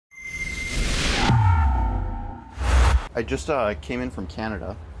I just came in from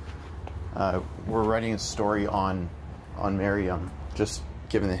Canada. We're writing a story on Miriam, just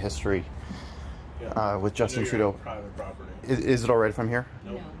given the history with Justin Trudeau. Private property. Is it all right if I'm here?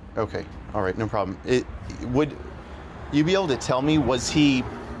 Nope. No. Okay, all right, no problem. Would you be able to tell me,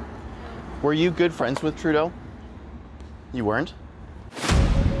 were you good friends with Trudeau? You weren't?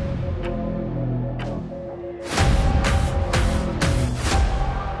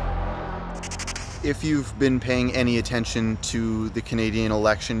 If you've been paying any attention to the Canadian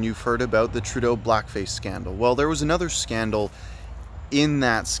election, you've heard about the Trudeau Blackface scandal. Well, there was another scandal in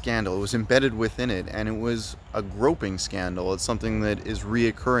that scandal. It was embedded within it, and it was a groping scandal. It's something that is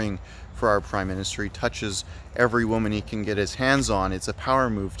reoccurring for our Prime Minister. He touches every woman he can get his hands on. It's a power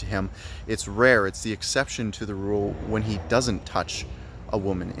move to him. It's rare. It's the exception to the rule when he doesn't touch a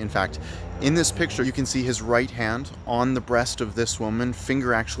woman. In fact, in this picture, you can see his right hand on the breast of this woman,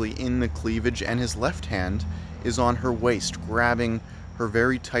 finger actually in the cleavage, and his left hand is on her waist, grabbing her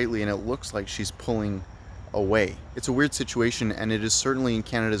very tightly, and it looks like she's pulling away. It's a weird situation, and it is certainly in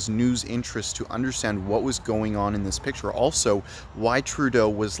Canada's news interest to understand what was going on in this picture. Also, why Trudeau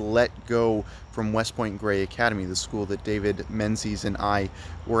was let go from West Point Grey Academy, the school that David Menzies and I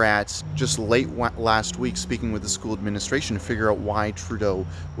were at just late last week, speaking with the school administration to figure out why Trudeau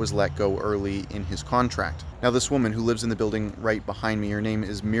was let go early in his contract. Now, this woman who lives in the building right behind me, her name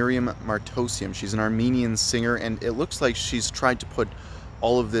is Miriam Martosian. She's an Armenian singer, and it looks like she's tried to put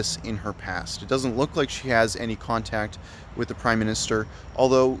all of this in her past. It doesn't look like she has any contact with the Prime Minister,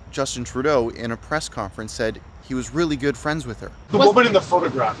 although Justin Trudeau in a press conference said he was really good friends with her. The woman in the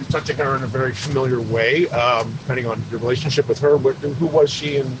photograph, you're touching her in a very familiar way, depending on your relationship with her. Who was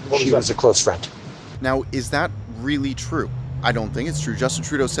she, and what was a close friend. Now, is that really true? I don't think it's true. Justin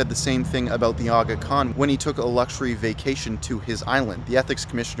Trudeau said the same thing about the Aga Khan when he took a luxury vacation to his island. The ethics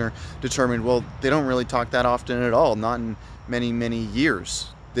commissioner determined, well, they don't really talk that often at all, not in many years.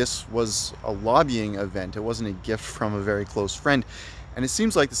 This was a lobbying event. It wasn't a gift from a very close friend. And it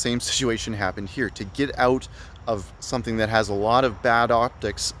seems like the same situation happened here. To get out of something that has a lot of bad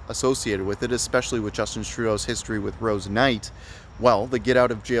optics associated with it, especially with Justin Trudeau's history with Rose Knight, well, the get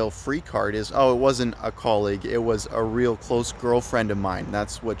out of jail free card is, oh, it wasn't a colleague, it was a real close girlfriend of mine.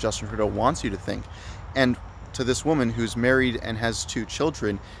 That's what Justin Trudeau wants you to think. And to this woman who's married and has 2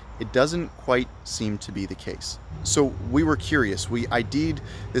 children, it doesn't quite seem to be the case. So we were curious. We ID'd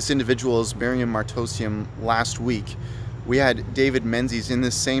this individual as Miriam Martosian last week. We had David Menzies in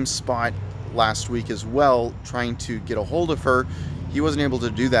this same spot last week as well, trying to get a hold of her. He wasn't able to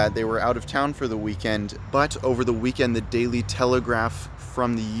do that. They were out of town for the weekend. But over the weekend, the Daily Telegraph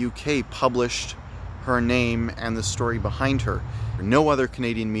from the UK published her name and the story behind her. No other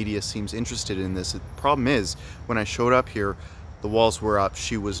Canadian media seems interested in this. The problem is, when I showed up here, the walls were up.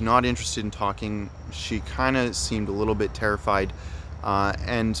 She was not interested in talking. She kind of seemed a little bit terrified.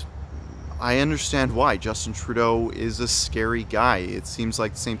 And I understand why. Justin Trudeau is a scary guy. It seems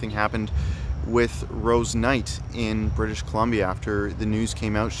like the same thing happened with Rose Knight in British Columbia. After the news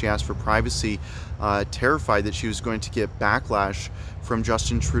came out, she asked for privacy, terrified that she was going to get backlash from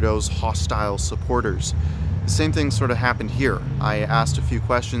Justin Trudeau's hostile supporters. The same thing sort of happened here. I asked a few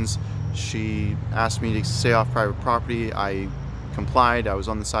questions. She asked me to stay off private property. I complied. I was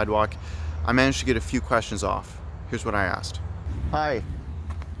on the sidewalk. I managed to get a few questions off. Here's what I asked. Hi.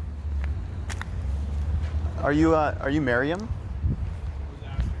 Are you Miriam?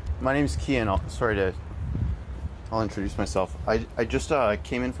 My name's Keean. I'll introduce myself. I just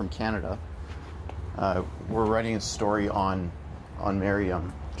came in from Canada. We're writing a story on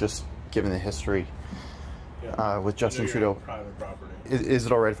Miriam, just given the history with Justin Trudeau. Private property. Is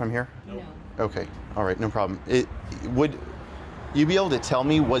it all right if I'm here? Nope. No. Okay. All right. No problem. Would you be able to tell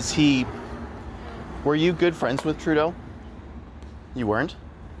me, were you good friends with Trudeau? You weren't?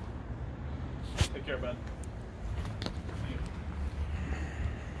 Take care, Ben.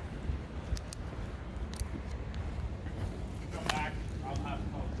 Come back. I'll have to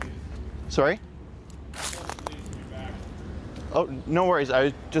call the police. Sorry? I'll call the police when you're back. Oh, no worries.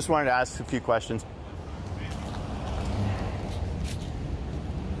 I just wanted to ask a few questions.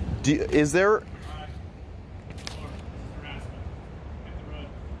 Is there...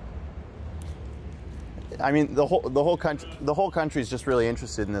 I mean, the whole country is just really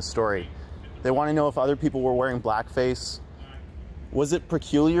interested in this story. They want to know if other people were wearing blackface. Was it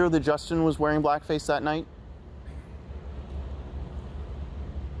peculiar that Justin was wearing blackface that night?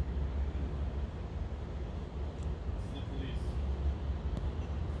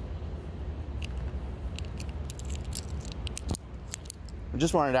 I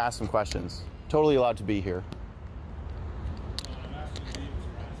just wanted to ask some questions. Totally allowed to be here.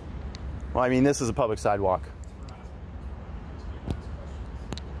 Well, I mean, this is a public sidewalk.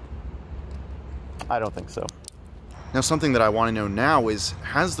 I don't think so. Now, something that I want to know now is,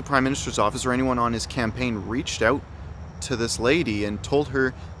 has the Prime Minister's office or anyone on his campaign reached out to this lady and told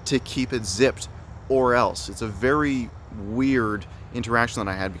her to keep it zipped or else? It's a very weird interaction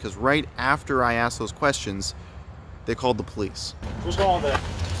that I had, because right after I asked those questions, they called the police. What's going on there?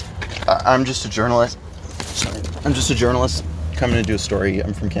 I'm just a journalist. Sorry. I'm just a journalist coming to do a story.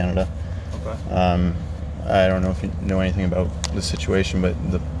 I'm from Canada. Okay. I don't know if you know anything about the situation, but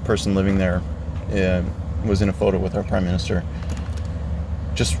the person living there was in a photo with our Prime Minister.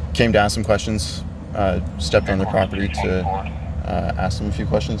 Just came to ask some questions, stepped on their property to ask them a few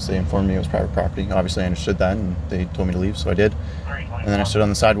questions. They informed me it was private property. Obviously I understood that, and they told me to leave, so I did. And then I stood on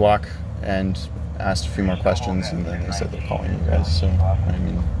the sidewalk and asked a few more questions, and then they said they're calling you guys. So, I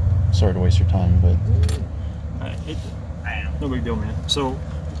mean, sorry to waste your time, but... No big deal, man. So,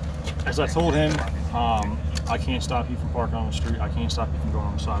 as I told him, I can't stop you from parking on the street. I can't stop you from going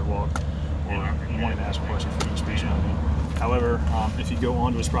on the sidewalk or wanting to ask a question for your speech. You know what I mean? However, if you go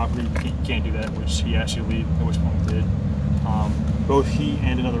onto his property, you can't do that, which he asked you to leave, at which point he did. Both he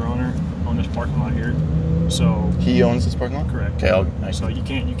and another owner own this parking lot here. So he owns this parking lot? Correct. Okay, so you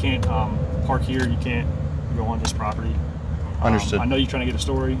can't park here. You can't go on this property. Understood. I know you're trying to get a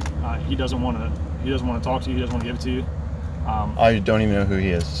story. He doesn't want to talk to you. He doesn't want to give it to you. I don't even know who he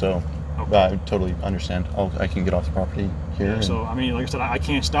is, so okay. I totally understand. I can get off the property here. Yeah, so I mean, like I said, I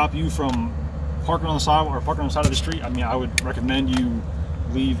can't stop you from parking on the sidewalk or parking on the side of the street. I mean, I would recommend you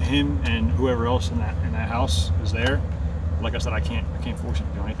leave him and whoever else in that house is there. Like I said, I can't force you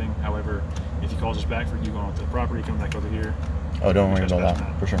to do anything. However, if he calls us back for you going onto the property, coming back over here. Oh, don't worry about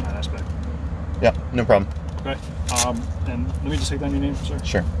that, for sure. That aspect. Yeah, no problem. Okay. And let me just take down your name, sir.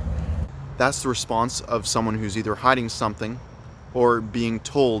 Sure. That's the response of someone who's either hiding something or being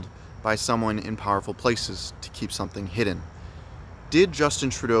told by someone in powerful places to keep something hidden. Did Justin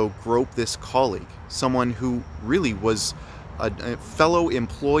Trudeau grope this colleague, someone who really was a fellow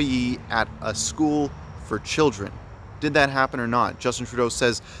employee at a school for children? Did that happen or not? Justin Trudeau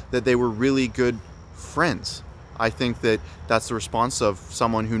says that they were really good friends. I think that that's the response of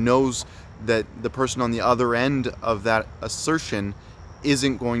someone who knows that the person on the other end of that assertion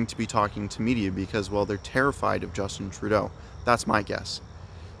isn't going to be talking to media because, well, they're terrified of Justin Trudeau. That's my guess.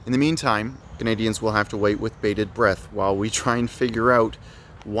 In the meantime, Canadians will have to wait with bated breath while we try and figure out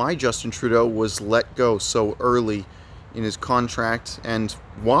why Justin Trudeau was let go so early in his contract and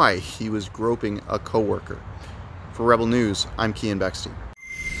why he was groping a coworker. For Rebel News, I'm Keean Bexte.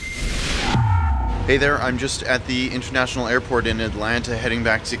 Hey there, I'm just at the International Airport in Atlanta heading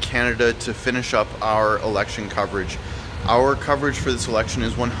back to Canada to finish up our election coverage. Our coverage for this election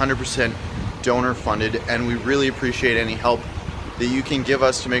is 100% donor funded, and we really appreciate any help that you can give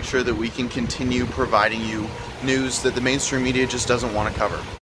us to make sure that we can continue providing you news that the mainstream media just doesn't want to cover.